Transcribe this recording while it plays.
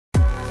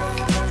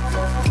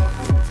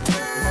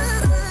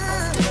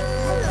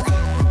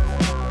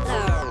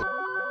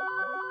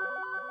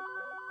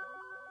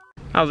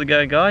How's it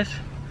going, guys?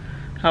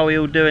 How are we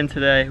all doing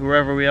today,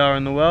 wherever we are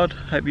in the world?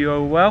 Hope you are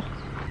all well.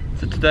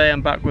 So today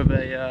I'm back with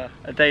a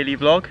daily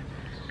vlog.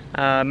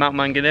 Mount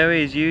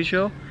Maunganui as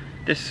usual.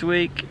 This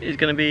week is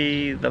going to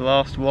be the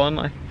last one,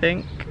 I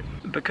think,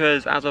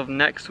 because as of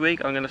next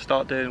week I'm going to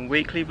start doing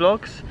weekly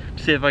vlogs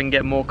to see if I can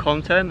get more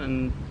content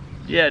and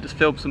yeah, just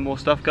film some more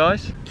stuff,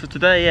 guys. So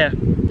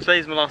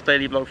today's my last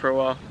daily vlog for a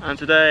while, and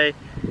today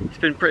it's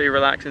been pretty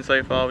relaxing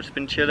so far. We've just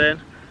been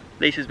chilling.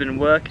 Lisa's been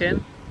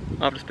working,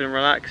 I've just been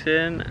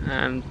relaxing,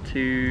 and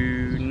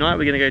tonight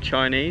we're going to go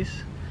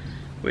Chinese,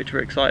 which we're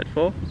excited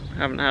for.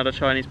 Haven't had a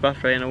Chinese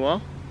buffet in a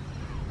while,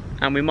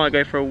 and we might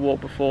go for a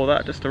walk before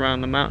that, just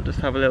around the mountain, just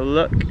have a little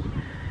look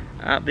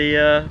at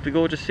the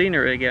gorgeous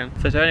scenery again.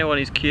 So to anyone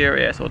who's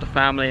curious, or to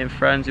family and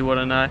friends who want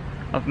to know,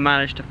 I've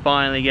managed to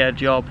finally get a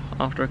job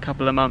after a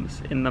couple of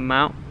months in the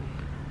Mount.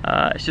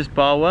 It's just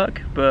bar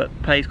work, but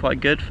pays quite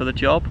good for the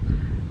job,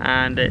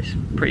 and it's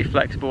pretty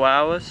flexible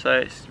hours, so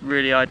it's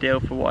really ideal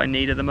for what I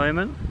need at the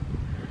moment.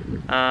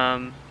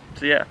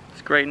 So yeah,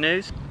 it's great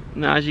news.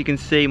 Now, as you can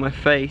see, my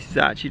face is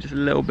actually just a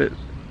little bit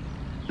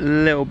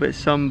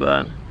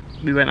sunburnt.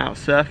 We went out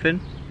surfing.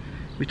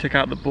 We took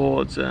out the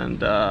boards, and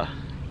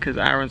because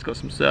Aaron's got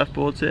some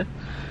surfboards here,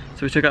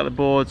 so we took out the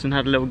boards and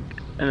had an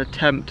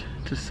attempt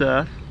to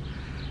surf.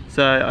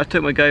 So I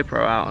took my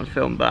GoPro out and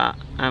filmed that,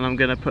 and I'm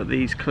gonna put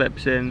these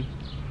clips in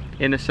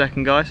a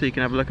second, guys, so you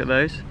can have a look at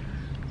those.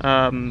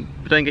 But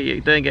don't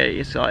get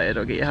excited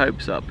or get your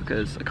hopes up,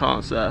 because I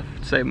can't surf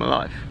to save my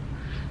life.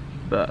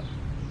 But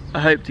I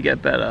hope to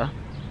get better,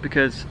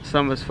 because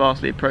summer's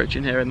fastly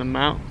approaching here in the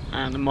Mount,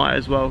 and I might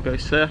as well go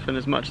surfing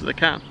as much as I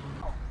can.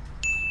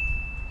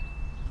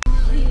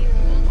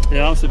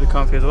 Yeah, I'm super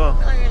comfy as well.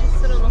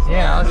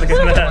 Yeah, I was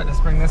just like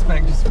to bring this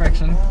back just a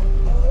fraction.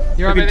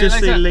 You can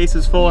just see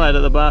Lisa's forehead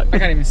at the back. I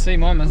can't even see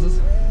my missus.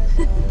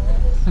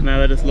 Now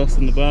they're just lost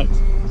in the back.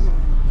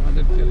 I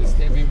did feel it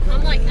stabbing.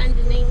 I'm like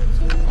underneath.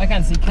 I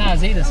can't see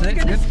cars either, so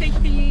that's good. Speak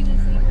for you this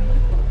evening.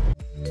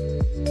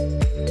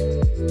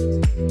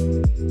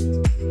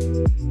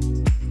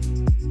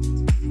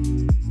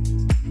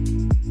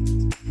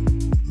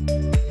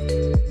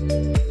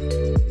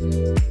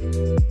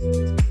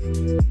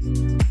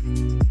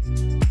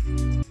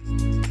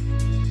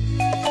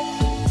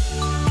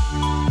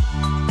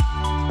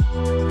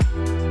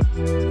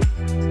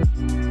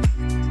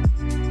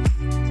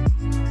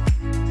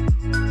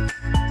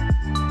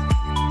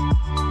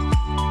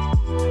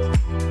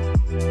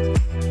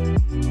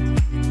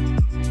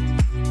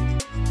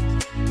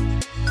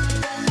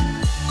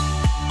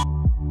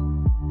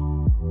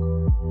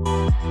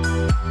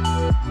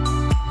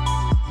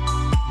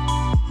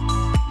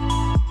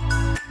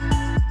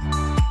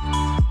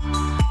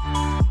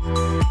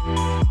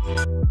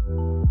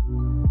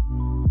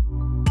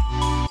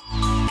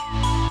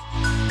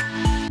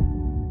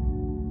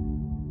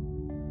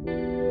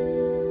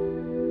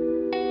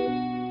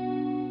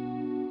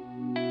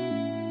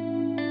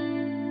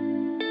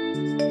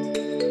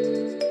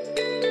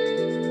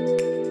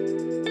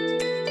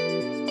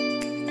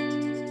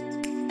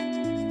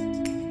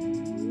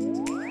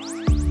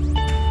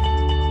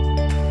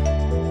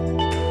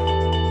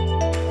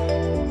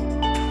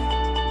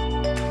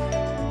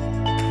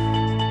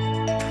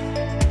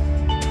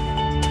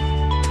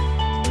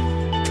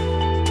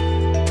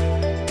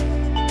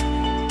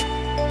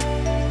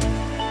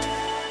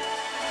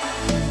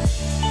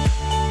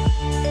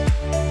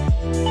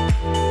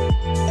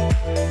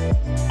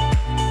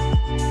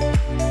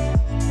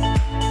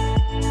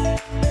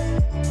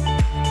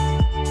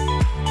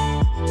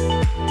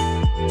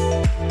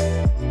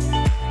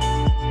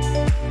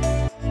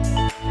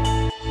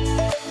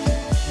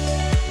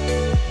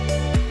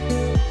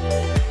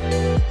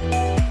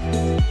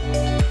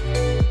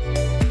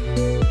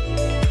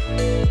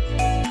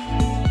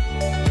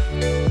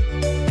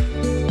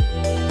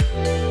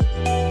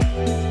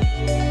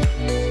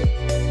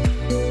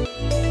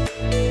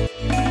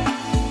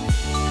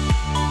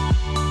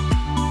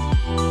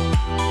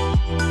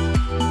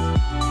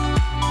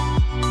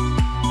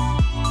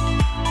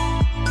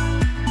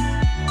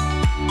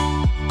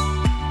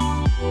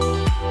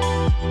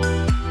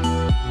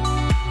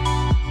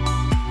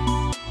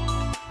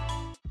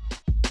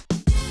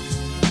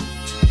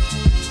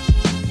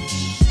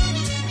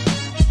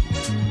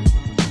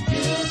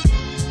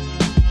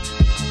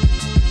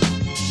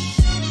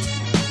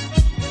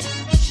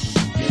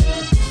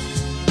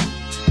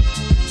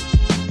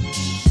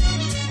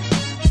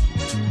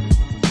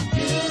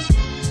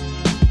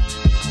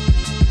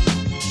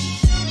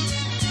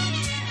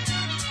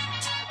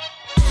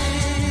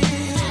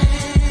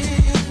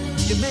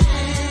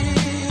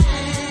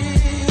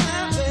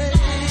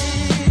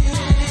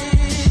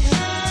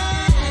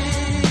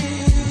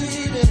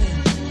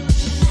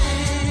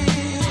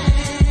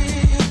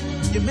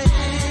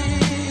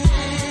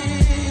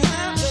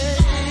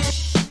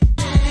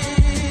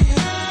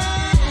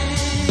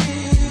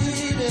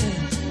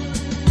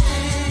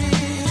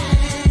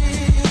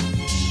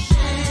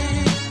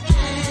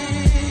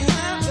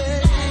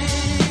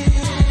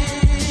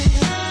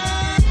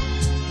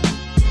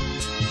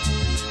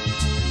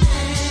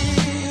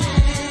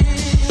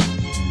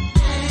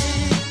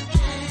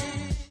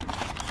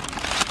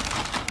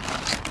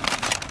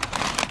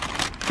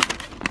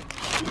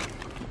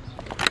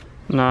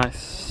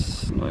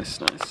 Nice, nice,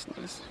 nice,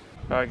 nice.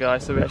 Alright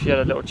guys, so we actually had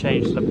a little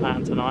change to the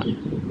plan tonight.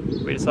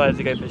 We decided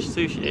to go for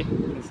sushi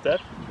instead,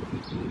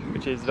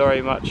 which is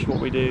very much what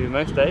we do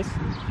most days.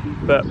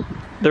 But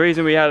the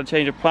reason we had a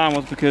change of plan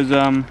was because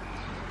the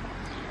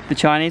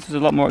Chinese was a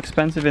lot more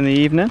expensive in the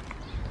evening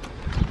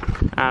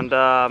and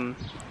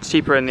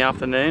cheaper in the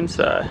afternoon,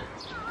 so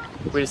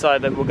we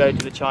decided that we'll go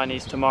to the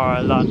Chinese tomorrow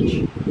at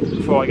lunch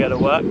before I go to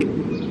work,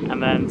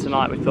 and then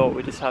tonight we thought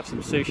we'd just have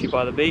some sushi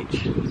by the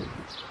beach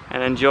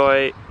and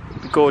enjoy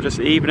the gorgeous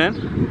evening.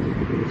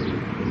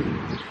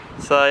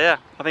 So yeah,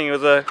 I think it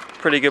was a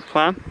pretty good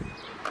plan.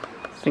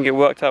 I think it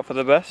worked out for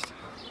the best.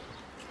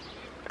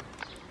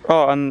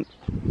 Oh, and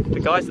the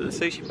guys at the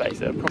sushi place,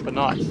 they were proper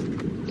nice.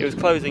 It was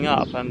closing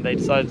up and they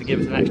decided to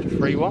give us an extra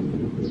free one,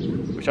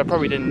 which I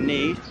probably didn't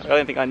need. I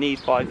don't think I need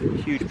 5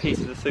 huge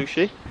pieces of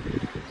sushi,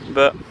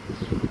 but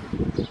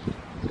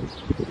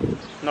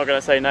not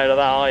gonna say no to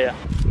that, are you?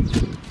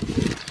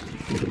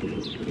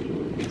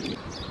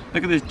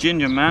 Look at this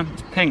ginger, man,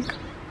 it's pink.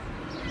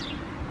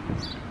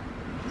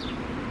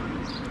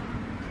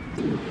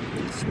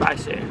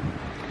 Spicy.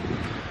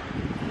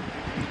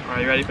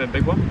 Are you ready for the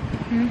big one?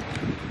 Mm.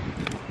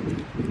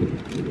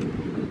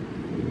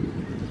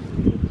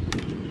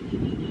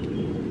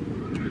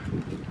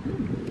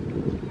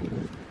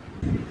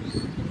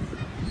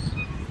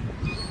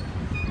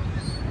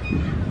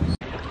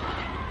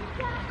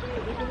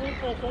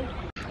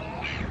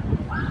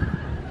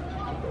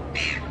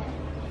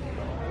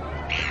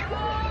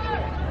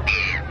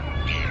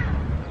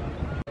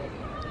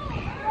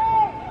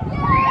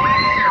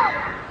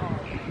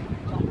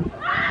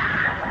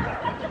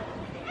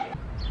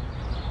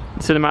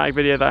 Cinematic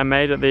video that I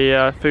made at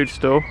the food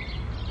stall.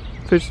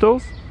 Food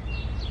stalls?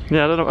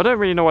 Yeah, I don't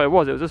really know what it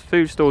was. It was just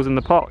food stalls in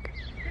the park.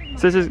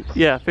 So this is,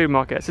 yeah, food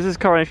markets. This is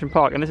Coronation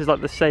Park and this is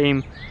like the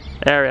same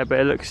area, but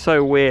it looks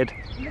so weird.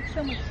 It looks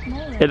so much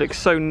smaller. It looks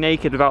so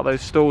naked without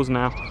those stalls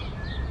now.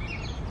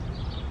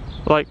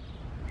 Like,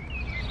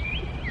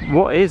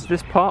 what is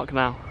this park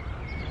now?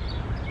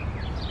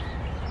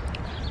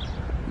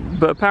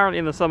 But apparently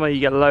in the summer you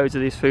get loads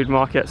of these food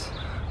markets.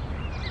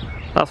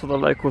 That's what the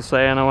locals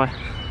say anyway.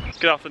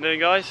 Good afternoon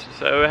guys,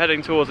 so we're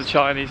heading towards the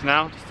Chinese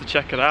now just to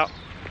check it out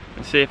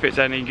and see if it's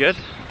any good.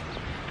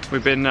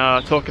 We've been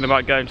talking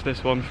about going to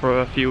this one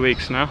for a few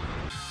weeks now.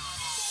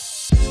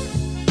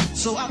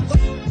 So I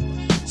thought I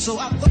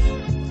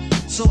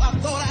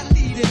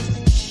needed.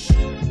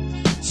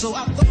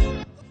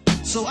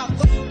 So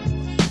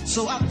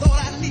I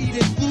thought I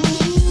needed.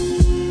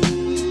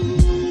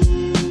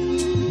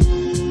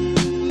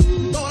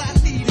 Thought I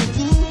needed.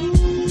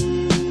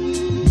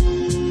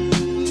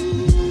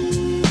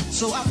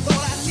 So I thought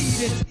I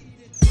needed.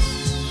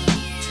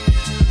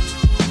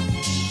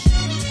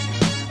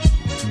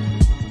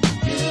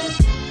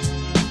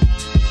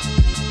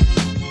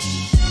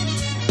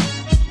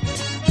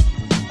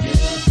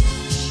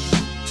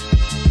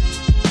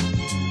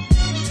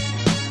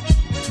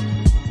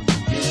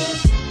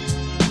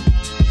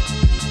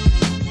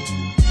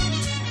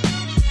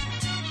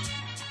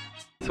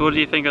 So what do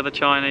you think of the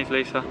Chinese,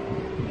 Lisa?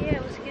 Yeah,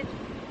 it was good,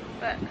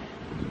 but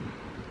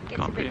it's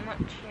Can't a bit be. much,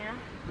 you know?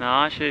 No,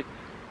 actually,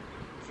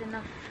 It's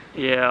enough.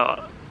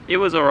 yeah, it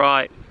was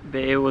alright,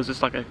 but it was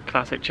just like a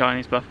classic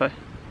Chinese buffet.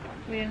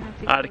 We didn't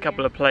have to I had a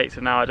couple of plates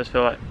and now I just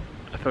feel like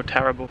I feel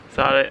terrible.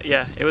 So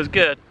yeah, it was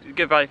good.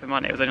 Good value for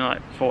money. It was only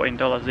like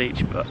 $14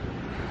 each, but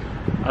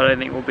I don't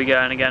think we'll be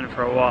going again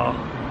for a while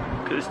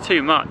because it's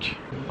too much.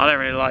 I don't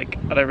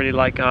really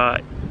like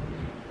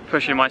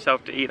pushing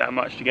myself to eat that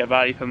much to get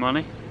value for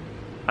money.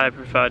 I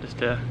prefer just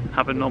to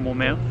have a normal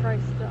meal.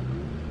 Priced up.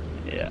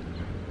 Yeah.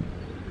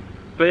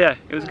 But yeah,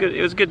 it was good.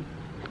 It was good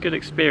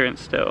experience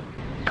still.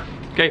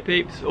 Okay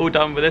peeps, all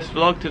done with this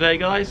vlog today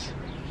guys.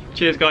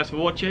 Cheers guys for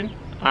watching,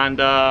 and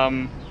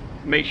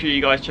make sure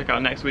you guys check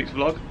out next week's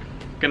vlog.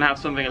 Gonna have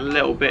something a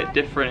little bit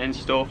different in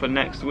store for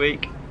next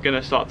week.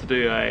 Gonna start to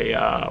do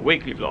a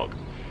weekly vlog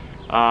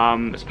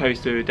as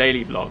opposed to a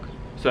daily vlog.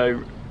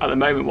 So at the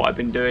moment what I've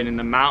been doing in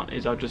the mount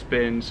is I've just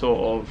been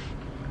sort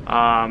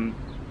of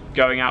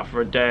going out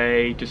for a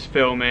day, just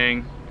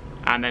filming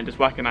and then just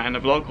whacking that in the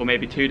vlog, or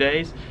maybe 2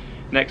 days.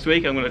 Next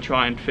week I'm going to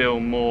try and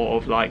film more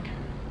of like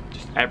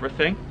just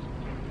everything,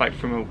 like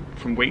from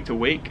week to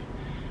week,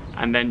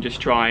 and then just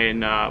try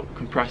and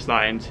compress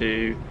that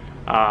into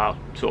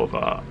sort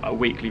of a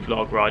weekly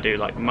vlog where I do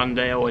like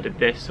Monday, oh I did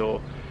this, or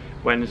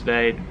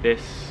Wednesday did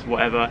this,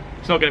 whatever.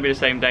 It's not going to be the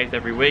same days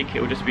every week.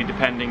 It will just be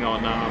depending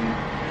on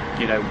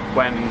you know,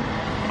 when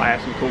I have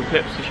some cool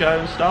clips to show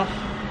and stuff.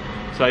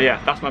 So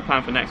yeah, that's my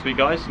plan for next week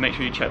guys, so make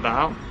sure you check that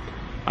out.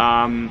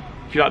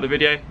 If you like the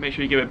video, make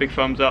sure you give it a big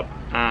thumbs up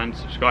and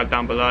subscribe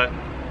down below.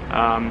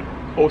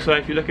 Also,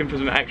 if you're looking for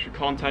some extra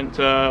content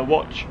to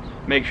watch,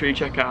 make sure you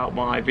check out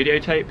my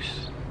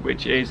videotapes,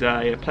 which is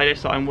a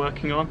playlist that I'm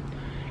working on.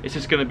 It's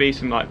just going to be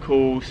some like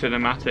cool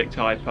cinematic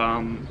type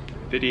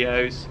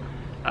videos,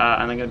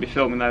 and I'm going to be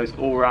filming those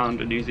all around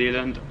New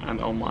Zealand and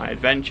on my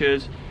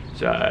adventures.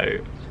 So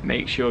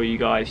make sure you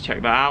guys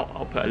check that out.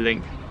 I'll put a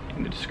link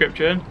in the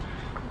description.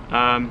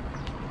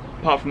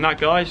 apart from that,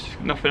 guys,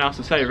 nothing else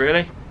to say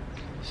really.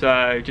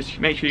 So just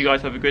make sure you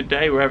guys have a good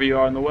day wherever you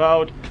are in the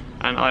world,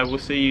 and I will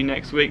see you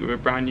next week with a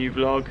brand new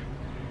vlog.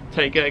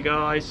 Take care,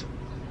 guys.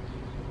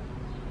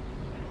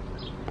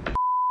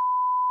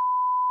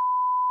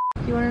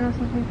 Do you want to know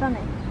something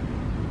funny?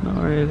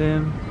 Not really.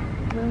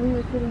 When we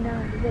were sitting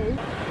down at the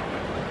beach,